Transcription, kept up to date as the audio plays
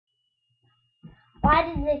Why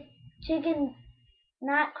did the chicken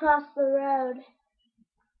not cross the road?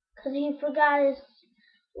 Because he forgot his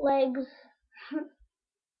legs.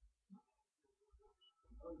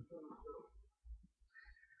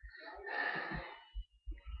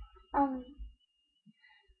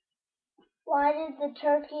 Why did the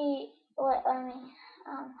turkey?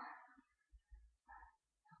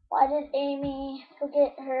 Why did Amy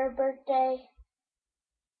forget her birthday?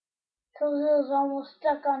 Because it was almost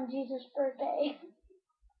stuck on Jesus' birthday.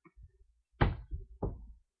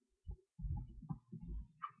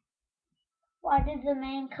 Why did the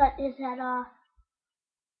man cut his head off?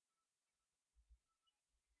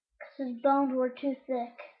 Because his bones were too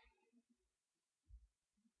thick.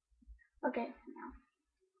 Okay, now.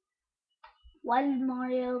 Why did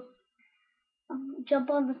Mario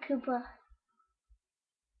jump on the Koopa?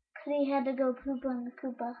 Because he had to go poop on the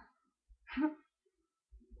Koopa.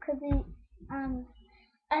 Because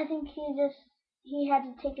I think he had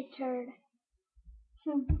to take a turd.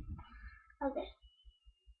 Okay.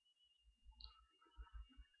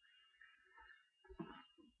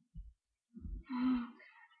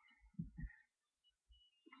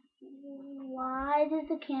 Why did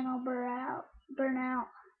the candle burn out?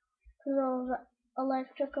 Because of the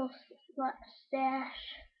electrical stash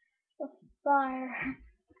of fire.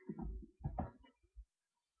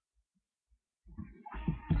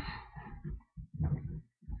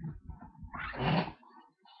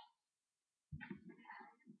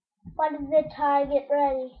 Why did the tie get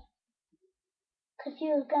ready? Because he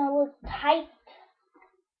was going to look tight.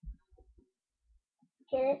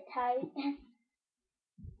 Get it tight.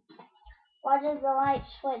 Why did the light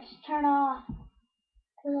switch turn off?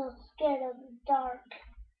 Because I was scared of the dark.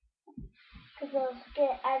 Because I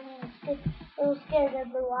was scared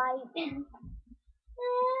of the light.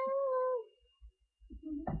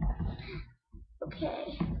 Okay.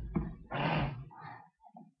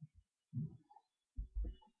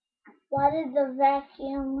 Why did the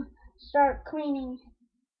vacuum start cleaning?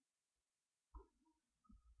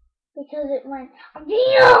 Because it went.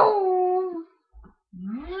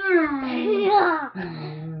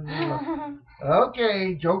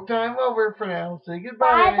 Okay, joke time over for now. Say goodbye.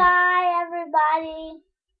 Bye bye,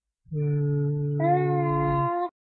 everybody.